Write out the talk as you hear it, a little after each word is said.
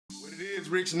is,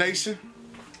 Rich Nation.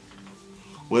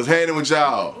 What's happening with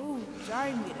y'all? Ooh,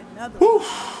 sorry, need another Woo.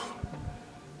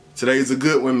 Today's a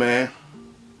good one, man.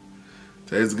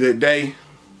 Today's a good day.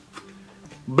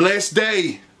 Blessed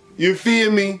day. You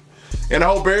feel me? And I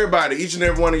hope everybody, each and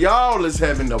every one of y'all is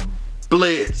having a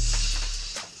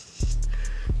blessed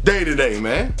day today,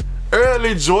 man.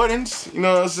 Early Jordans, you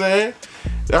know what I'm saying?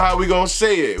 That's how we gonna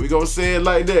say it. We gonna say it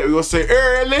like that. We gonna say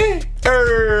early,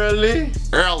 early,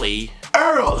 early,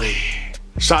 early.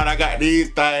 Sean, I got these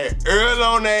things early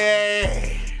on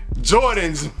that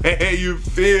Jordans, man, you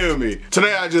feel me?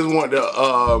 Today I just want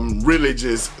to really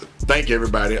just thank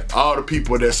everybody, all the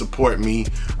people that support me,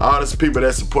 all the people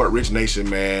that support Rich Nation,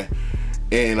 man,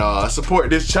 and support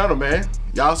this channel, man.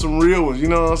 Y'all some real ones, you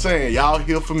know what I'm saying? Y'all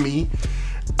here for me.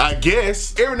 I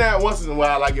guess every now and once in a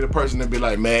while I get a person that be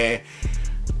like, man,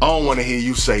 I don't want to hear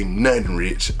you say nothing,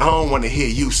 Rich. I don't want to hear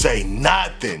you say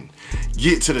nothing.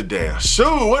 Get to the damn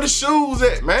shoe. Where the shoes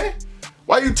at, man?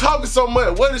 Why you talking so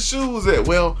much? Where the shoes at?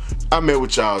 Well, I met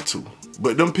with y'all too.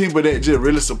 But them people that just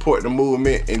really support the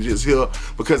movement and just here,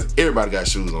 because everybody got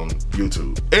shoes on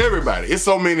YouTube. Everybody. It's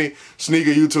so many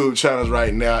sneaker YouTube channels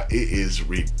right now. It is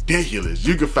ridiculous.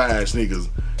 You can find sneakers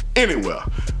anywhere.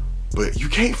 But you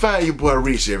can't find your boy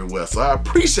Rich everywhere. So I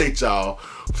appreciate y'all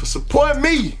for supporting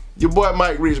me. Your boy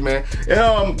Mike Rich, man.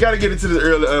 And gotta get into the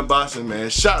early unboxing, man.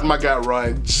 Shout out to my guy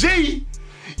Ron G.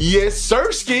 Yes,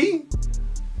 sirski.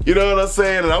 You know what I'm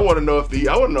saying? And I wanna know if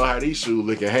I wanna know how these shoes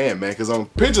look in hand, man. Cause on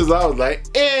pictures I was like,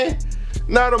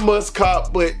 not a must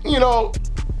cop, but you know,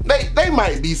 they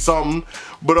might be something.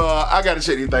 But I gotta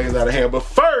check these things out of hand. But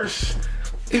first,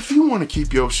 if you wanna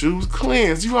keep your shoes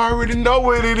cleansed, you already know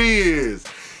what it is.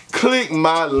 Click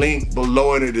my link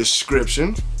below in the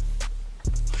description.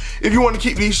 If you want to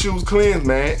keep these shoes cleansed,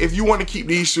 man, if you want to keep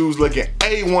these shoes looking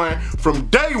A1 from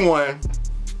day one,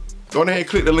 go ahead and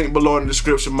click the link below in the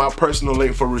description, my personal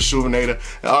link for Rejuvenator,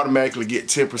 and automatically get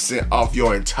 10% off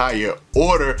your entire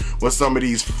order with some of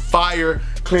these fire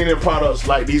cleaning products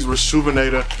like these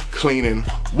Rejuvenator cleaning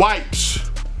wipes.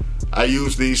 I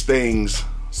use these things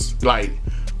like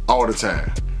all the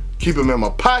time. Keep them in my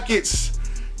pockets.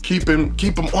 Keep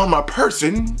them on my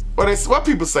person. Why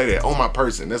people say that? On my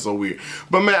person. That's so weird.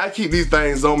 But man, I keep these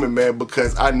things on me, man,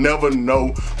 because I never know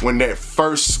when that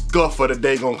first scuff of the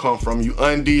day gonna come from. You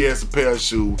undress a pair of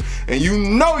shoes, and you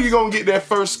know you're gonna get that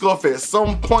first scuff at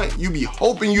some point. You be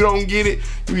hoping you don't get it.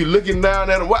 You be looking down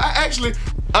at them. Well, honestly,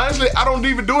 I don't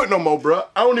even do it no more, bro.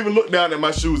 I don't even look down at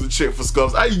my shoes and check for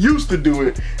scuffs. I used to do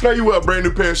it. Now you wear a brand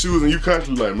new pair of shoes and you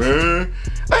constantly like, man,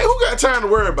 hey, who got time to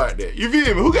worry about that? You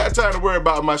feel me? Who got time to worry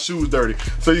about my shoes dirty?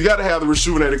 So you gotta have the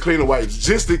Rejuvenator cleaner wipes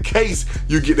just in case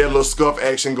you get that little scuff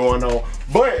action going on.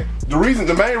 But the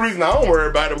main reason I don't worry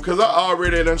about it because I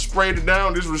already done sprayed it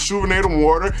down this Rejuvenator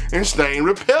water and stain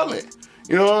repellent.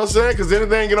 You know what I'm saying? Because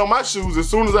anything get on my shoes, as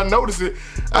soon as I notice it,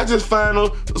 I just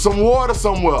find some water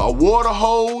somewhere. A water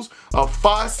hose, a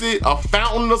faucet, a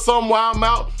fountain or something while I'm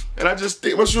out. And I just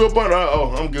stick my shoe up on it.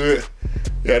 Oh, I'm good.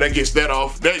 Yeah, that gets that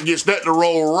off. That gets that to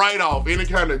roll right off. Any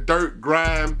kind of dirt,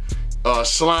 grime,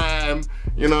 slime,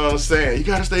 you know what I'm saying? You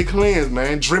gotta stay cleansed,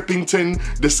 man. Drippington,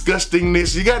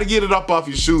 disgustingness. You gotta get it up off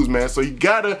your shoes, man. So you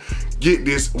gotta get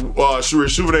this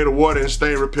Rejuvenator water and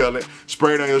stain repellent,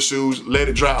 spray it on your shoes, let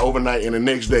it dry overnight, and the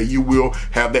next day you will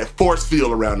have that force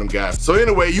feel around them, guys. So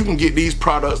anyway, you can get these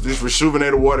products, this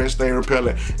Rejuvenator water and stain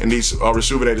repellent, and these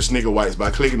Rejuvenator sneaker wipes by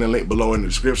clicking the link below in the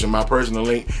description, my personal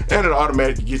link, and it'll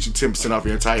automatically get you 10% off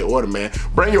your entire order, man.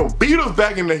 Bring your beaters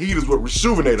back in the heaters with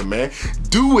Rejuvenator, man.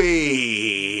 Do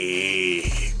it.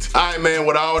 Alright, man,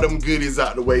 with all them goodies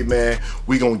out the way, man,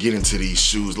 we gonna get into these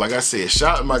shoes. Like I said,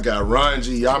 shout out to my guy Ron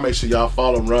G. Y'all make sure y'all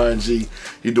follow Ron G.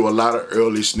 He do a lot of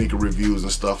early sneaker reviews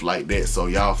and stuff like that. So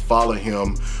y'all follow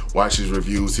him, watch his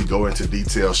reviews. He go into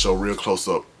detail, show real close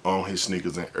up on his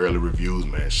sneakers and early reviews,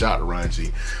 man. Shout out to Ron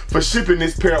G for shipping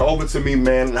this pair over to me,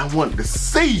 man. And I wanted to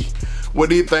see what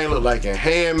these things look like in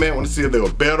hand, man. I want to see if they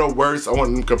were better or worse. I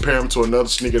want to compare them to another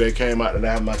sneaker that came out that I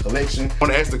have in my collection. I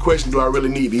want to ask the question, do I really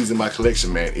need these in my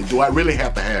collection, man? And do I really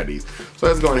have to have these? So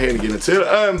let's go ahead and get into the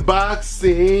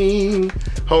unboxing.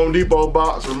 Home Depot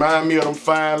box, remind me of them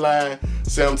Fine Line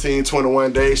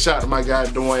 1721 days. Shout out to my guy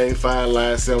Dwayne, Fine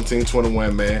Line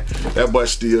 1721, man. That boy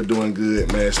still doing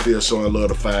good, man. Still showing love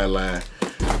to Fine Line.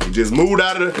 He just moved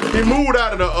out of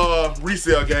the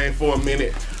resale game for a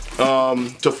minute.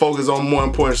 To focus on more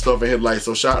important stuff in his life.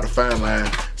 So shout out to Fine Line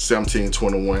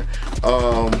 1721.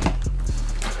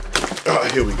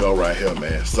 Here we go right here,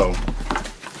 man. So,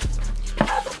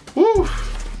 woo,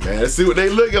 man, let's see what they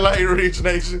looking like, Rich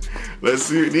Nation. Let's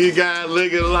see what these guys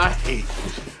looking like.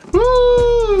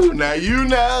 Woo, now you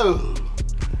know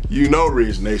You know,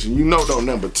 Ridge Nation, you know don't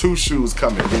number 2 shoes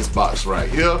come in this box right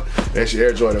here. That's your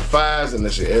Air Jordan 5s and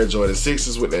that's your Air Jordan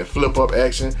 6s with that flip up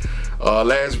action.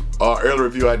 Last early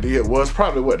review I did was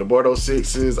probably what, the Bordeaux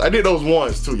 6s. I did those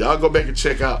ones too. Y'all go back and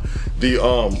check out the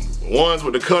ones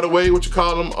with the cutaway, what you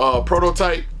call them,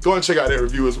 prototype. Go and check out that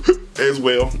review as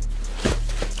well.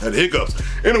 Had the hiccups.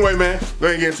 Anyway, man, go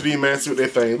ahead and get into these, man, see what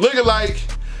that thing looking like.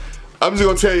 I'm just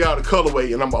gonna tell y'all the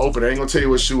colorway and I'm gonna open it. I ain't gonna tell you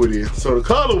what shoe it is. So the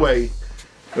colorway,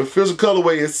 the official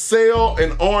colorway is Sail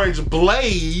and Orange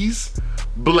Blaze,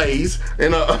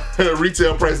 and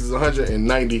retail price is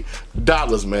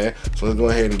 $190, man. So let's go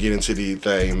ahead and get into these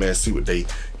things, man, see what they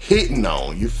hitting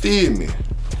on, you feel me?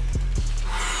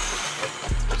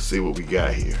 See what we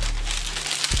got here.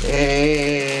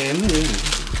 And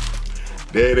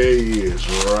there they is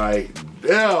right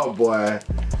there, boy.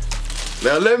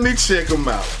 Now let me check them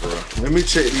out, bro. Let me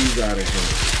check these out of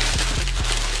here.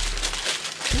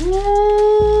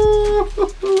 Woo!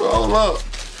 Hold up.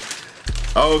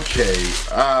 Okay.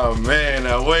 Oh man,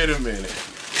 now wait a minute.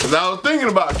 Cause I was thinking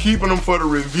about keeping them for the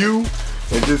review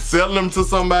and just selling them to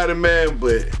somebody, man,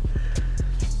 but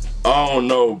I don't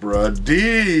know, bro.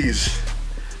 These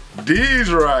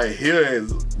right here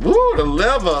is, woo, the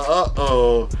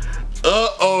leather,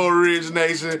 Ridge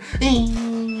Nation.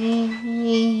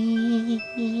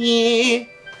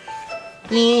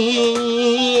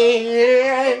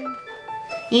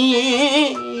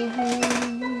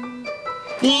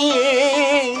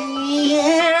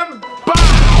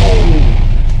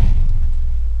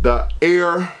 The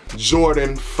Air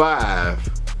Jordan 5.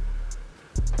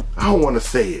 I don't want to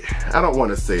say it. I don't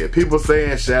want to say it. People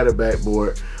saying shattered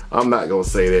backboard. I'm not going to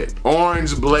say that.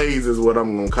 Orange Blaze is what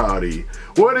I'm going to call these.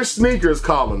 What is sneakers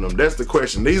calling them? That's the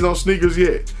question. These on sneakers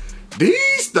yet?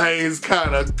 These things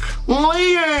kind of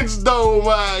cleansed though,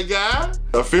 my guy.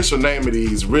 The official name of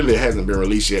these really hasn't been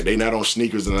released yet. They not on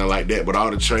sneakers and nothing like that, but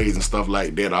all the trades and stuff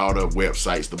like that, all the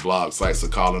websites, the blog sites are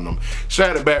calling them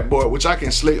shattered backboard, which I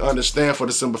can slick understand for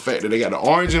the simple fact that they got the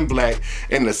orange and black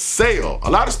and the Sail. A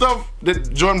lot of stuff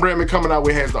that Jordan brand been coming out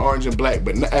with has the orange and black,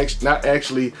 but not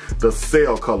actually the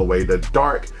Sail colorway, the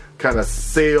dark kind of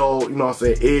Sail, you know what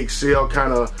I'm saying, eggshell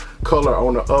kind of color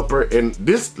on the upper. And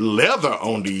this leather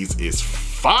on these is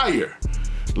fire.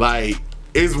 Like,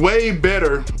 it's way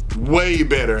better, way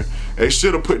better. They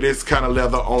should have put this kind of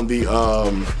leather on the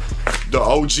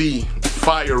OG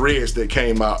fire reds that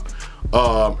came out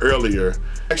earlier.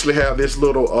 Actually have this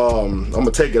little, I'm gonna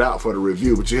take it out for the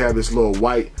review, but you have this little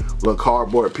white little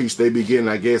cardboard piece they be getting,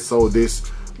 I guess, so this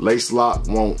lace lock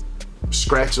won't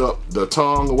scratch up the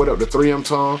tongue or whatever, the 3M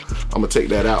tongue. I'm gonna take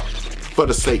that out for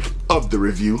the sake of the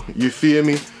review, you feel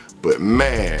me? But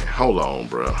man, hold on,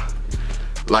 bro.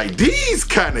 Like, these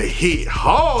kind of hit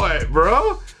hard,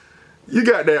 bro. You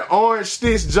got that orange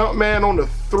stitch Jumpman on the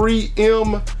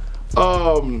 3M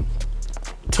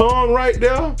tongue right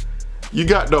there. You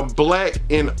got the black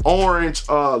and orange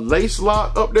lace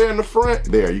lock up there in the front.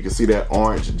 There, you can see that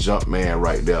orange Jumpman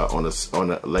right there on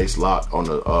the lace lock on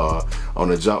the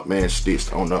Jumpman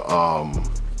stitched on the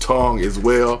tongue as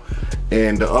well.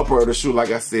 And the upper of the shoe,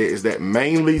 like I said, is that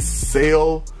mainly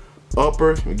Sail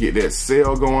upper. You get that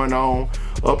Sail going on.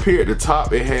 Up here at the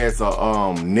top, it has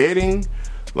a netting,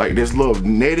 like this little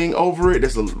netting over it.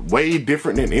 That's way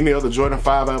different than any other Jordan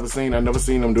 5 I've ever seen. I've never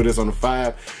seen them do this on the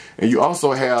 5. And you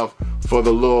also have, for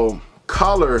the little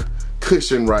collar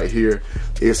cushion right here,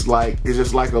 it's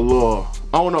just like a little,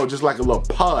 I don't know, just like a little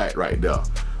pod right there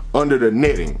under the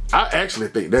netting. I actually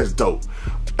think that's dope.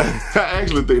 I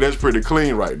actually think that's pretty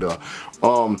clean right there.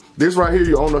 This right here,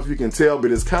 you don't know if you can tell,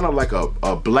 but it's kind of like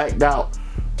a blacked out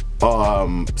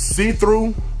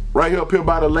see-through right here up here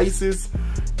by the laces.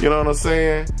 You know what I'm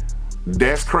saying?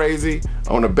 That's crazy.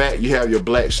 On the back, you have your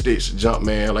black stitch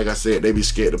Jumpman. Like I said, they be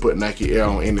scared to put Nike Air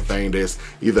on anything that's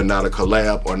either not a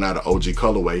collab or not an OG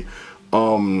colorway.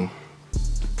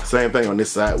 Same thing on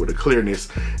this side with the clearness.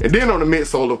 And then on the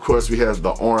midsole, of course, we have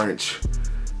the orange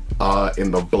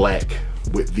and the black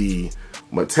with the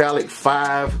metallic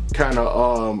 5 kind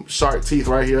of shark teeth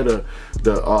right here.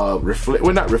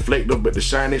 Well, not reflective, but the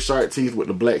shiny shark teeth with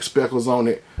the black speckles on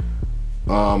it.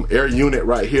 Air unit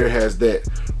right here has that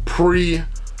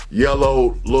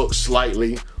pre-yellow look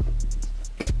slightly.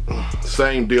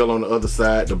 Same deal on the other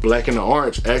side. The black and the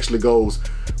orange actually goes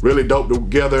really dope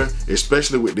together,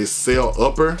 especially with this Sail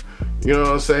upper. You know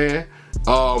what I'm saying?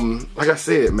 Like I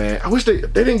said, man, I wish they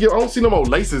didn't give, I don't see no more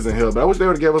laces in here, but I wish they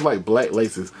would give us like black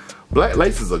laces. Black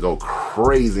laces will go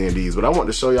crazy in these, but I want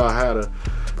to show y'all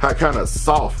how kind of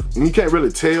soft, and you can't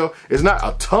really tell. It's not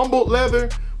a tumbled leather,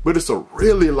 but it's a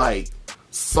really like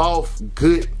soft,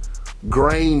 good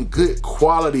grain, good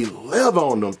quality leather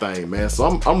on them thing, man.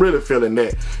 So I'm really feeling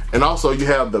that. And also you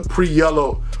have the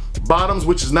pre-yellow bottoms,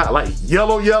 which is not like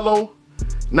yellow,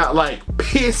 not like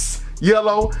piss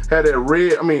yellow. Had that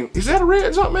red, I mean, is that a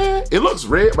red jump, man? It looks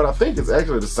red, but I think it's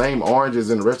actually the same orange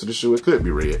as in the rest of the shoe. It could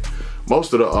be red.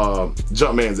 Most of the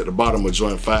Jumpmans at the bottom of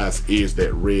Jordan 5s is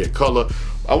that red color.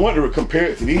 I wanted to compare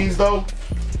it to these though.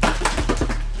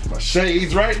 My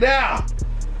shades right now.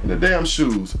 In the damn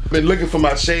shoes. Been looking for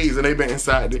my shades and they've been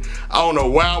inside it. I don't know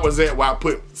where I was at where I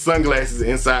put sunglasses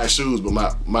inside shoes,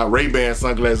 but my Ray-Ban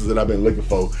sunglasses that I've been looking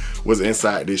for was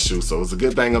inside this shoe. So it's a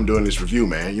good thing I'm doing this review,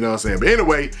 man. You know what I'm saying? But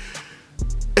anyway,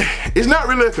 it's not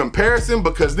really a comparison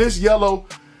because this yellow,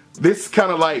 this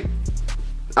kind of like,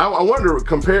 I wanted to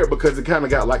compare it because it kind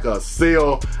of got like a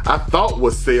sail, I thought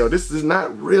was sail. This is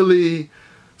not really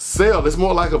sail. It's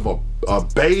more like a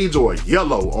beige or a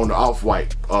yellow on the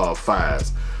off-white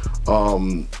 5s.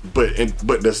 But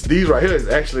these right here is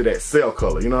actually that sail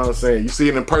color. You know what I'm saying? You see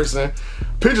it in person.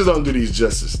 Pictures don't do these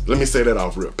justice. Let me say that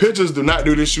off real. Pictures do not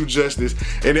do this shoe justice.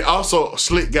 And it also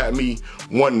slick got me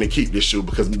wanting to keep this shoe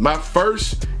because my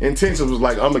first intention was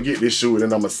like, I'm gonna get this shoe and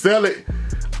then I'm gonna sell it.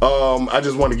 I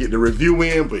just want to get the review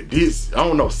in, but this, I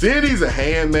don't know, seeing these in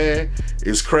hand, man,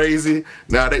 is crazy.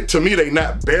 Now, to me, they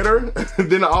not better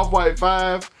than the Off-White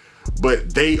 5,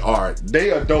 but they are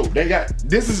dope. They got,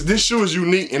 this shoe is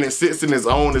unique and it sits in its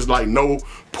own. It's like no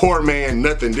poor man,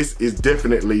 nothing. This is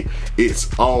definitely its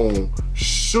own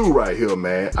shoe right here,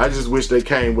 man. I just wish they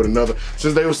came with another,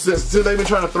 since they've been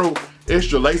trying to throw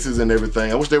extra laces and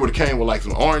everything. I wish they would have came with like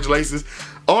some orange laces.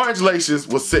 Orange laces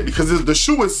was set because the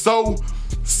shoe is so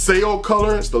sail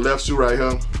color. It's the left shoe right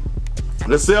here.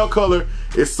 The sail color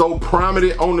is so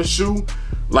prominent on the shoe.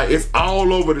 Like it's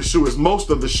all over the shoe. It's most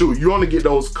of the shoe. You only get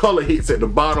those color hits at the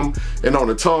bottom and on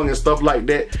the tongue and stuff like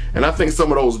that. And I think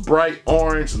some of those bright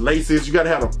orange laces, you gotta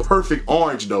have a perfect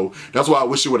orange though. That's why I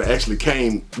wish it would have actually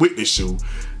came with this shoe.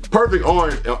 Perfect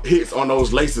orange hits on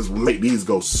those laces will make these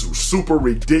go super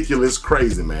ridiculous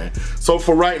crazy, man. So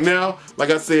for right now, like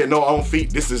I said, no on feet.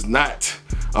 This is not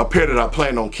a pair that I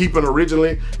planned on keeping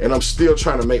originally, and I'm still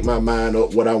trying to make my mind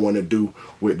up what I want to do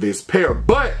with this pair.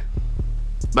 But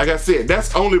like I said,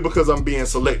 that's only because I'm being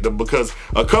selective, because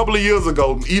a couple of years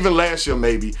ago, even last year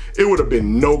maybe, it would have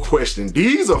been no question.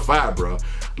 These are fire, bro.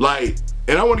 Like,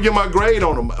 and I want to get my grade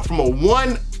on them from a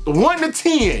 1 to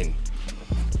 10.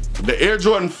 The Air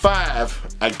Jordan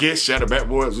 5, I guess Shadow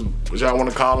Backboards, which y'all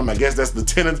want to call them. I guess that's the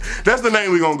tenant. That's the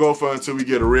name we're gonna go for until we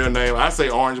get a real name. I say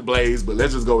Orange Blaze, but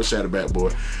let's just go with Shadow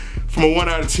Backboard. From a 1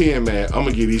 out of 10, man, I'm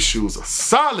gonna give these shoes a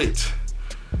solid.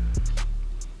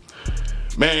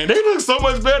 Man, they look so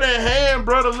much better in hand,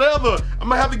 bro. The leather, I'm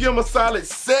gonna have to give them a solid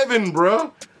 7,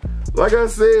 bro. Like I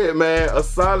said, man, a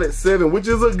solid 7, which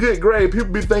is a good grade. People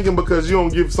be thinking because you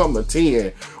don't give something a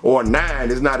 10 or a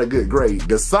 9, it's not a good grade.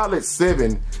 The solid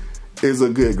 7 is a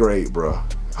good grade, bro.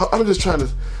 I'm just trying to,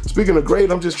 speaking of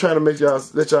grade, I'm just trying to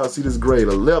let y'all see this grade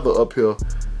of leather up here.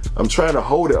 I'm trying to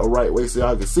hold it the right way so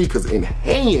y'all can see, because in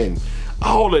hand,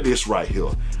 all of this right here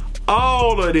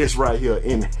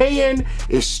in hand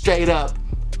is straight up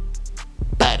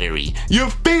battery. You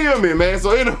feel me, man?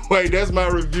 So anyway, that's my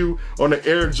review on the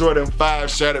Air Jordan 5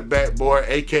 Shattered Backboard,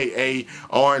 aka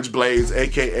Orange Blaze,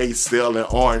 aka Sail and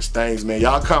Orange things, man.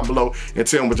 Y'all comment below and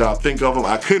tell me what y'all think of them.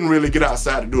 I couldn't really get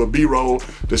outside to do a B-roll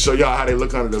to show y'all how they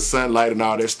look under the sunlight and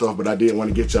all that stuff, but I did want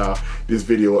to get y'all this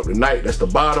video up tonight. That's the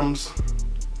bottoms.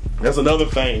 That's another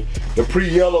thing. The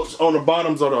pre-yellows on the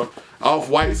bottoms of the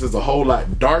off-whites is a whole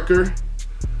lot darker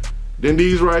than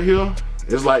these right here.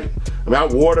 It's like, I mean, I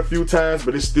wore it a few times,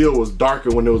 but it still was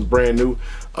darker when it was brand new.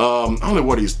 I only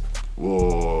wore these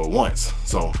once,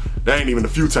 so that ain't even a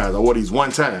few times. I wore these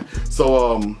one time.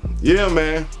 So, yeah,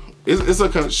 man, it's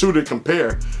a shoe to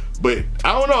compare. But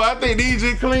I don't know, I think these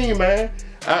are clean, man.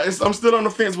 I'm still on the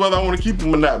fence whether I want to keep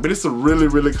them or not, but it's a really,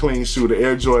 really clean shoe, the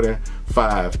Air Jordan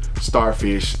 5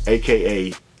 Starfish,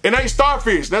 aka, it ain't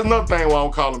Starfish. That's another thing why I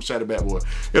don't call them Shattered Backboard.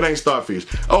 It ain't Starfish.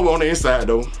 Oh, on the inside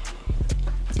though,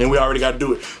 and we already got to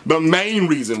do it. The main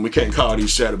reason we can't call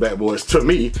these Shattered Backboards, to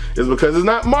me, is because it's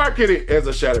not marketed as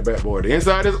a Shattered Backboard. The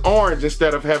inside is orange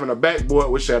instead of having a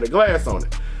backboard with shattered glass on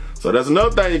it. So that's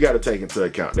another thing you got to take into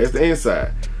account. That's the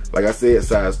inside. Like I said,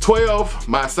 size 12,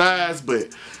 my size,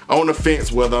 but on the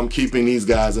fence whether I'm keeping these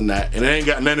guys or not. And it ain't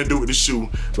got nothing to do with the shoe.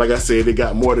 Like I said, it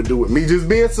got more to do with me just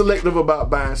being selective about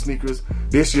buying sneakers.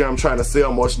 This year I'm trying to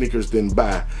sell more sneakers than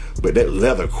buy. But that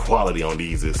leather quality on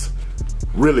these is,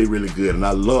 really, really good, and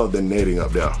I love the netting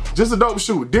up there. Just a dope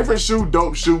shoe, different shoe,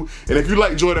 dope shoe. And if you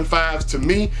like Jordan 5s, to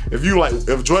me, if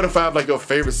Jordan 5 like your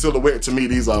favorite silhouette, to me,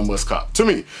 these are a must cop. To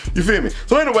me, you feel me?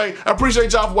 So anyway, I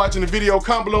appreciate y'all for watching the video.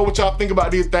 Comment below what y'all think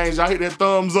about these things. Y'all hit that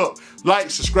thumbs up, like,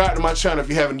 subscribe to my channel if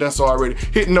you haven't done so already.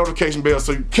 Hit the notification bell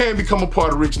so you can become a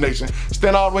part of Rich Nation.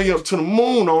 Stand all the way up to the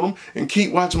moon on them and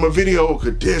keep watching my video,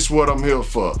 cause that's what I'm here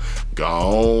for.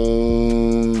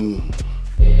 Gone.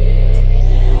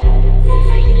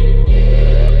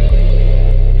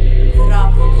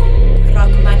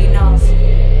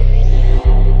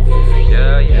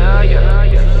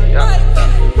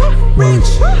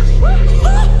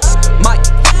 Mike,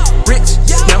 Rich,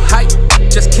 no hype,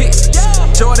 just kicks.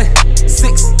 Jordan,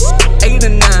 6, 8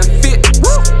 and 9 fit.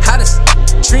 Hottest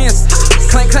trends,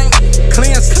 clank, clank,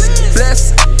 cleanse,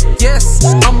 bless. Yes,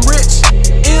 I'm